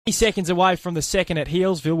Seconds away from the second at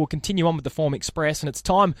Healesville. We'll continue on with the Form Express, and it's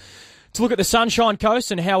time to look at the Sunshine Coast,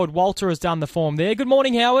 and Howard Walter has done the form there. Good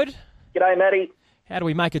morning, Howard. G'day, Matty. How do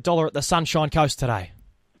we make $1 at the Sunshine Coast today?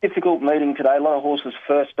 Difficult meeting today. A lot of horses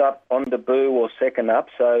first up on debut or second up,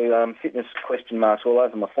 so fitness question marks all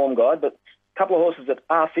over my form guide. But a couple of horses that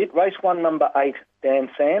are fit. Race 1, number 8, Dan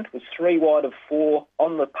Sant, was 3 wide of 4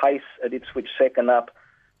 on the pace at Ipswich second up.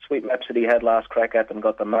 Sweet Rhapsody had last crack at them,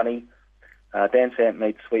 got the money. Dan Sant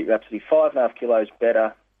meets Sweet Rhapsody, 5.5 kilos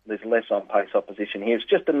better. There's less on pace opposition here. It's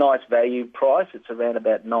just a nice value price. It's around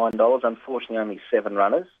about $9. Unfortunately, only 7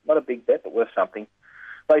 runners. Not a big bet, but worth something.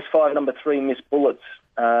 Race 5, number 3, Miss Bullets,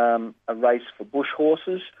 a race for bush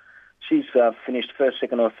horses. She's finished first,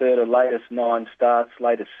 second or third. Her latest 9 starts.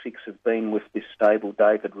 Latest 6 have been with this stable,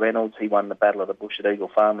 David Reynolds. He won the Battle of the Bush at Eagle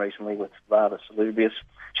Farm recently with Rather Salubrious.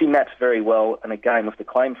 She maps very well, and again, with the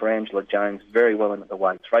claim for Angela Jones, very well into the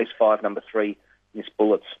weights. Race 5, number 3, Miss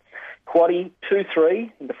Bullets. Quaddie,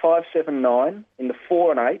 2-3, into 5-7-9, into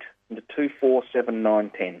 4 and 8, into 2-4, 7,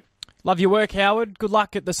 9, 10. Love your work, Howard. Good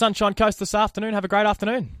luck at the Sunshine Coast this afternoon. Have a great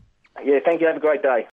afternoon. Yeah, thank you. Have a great day.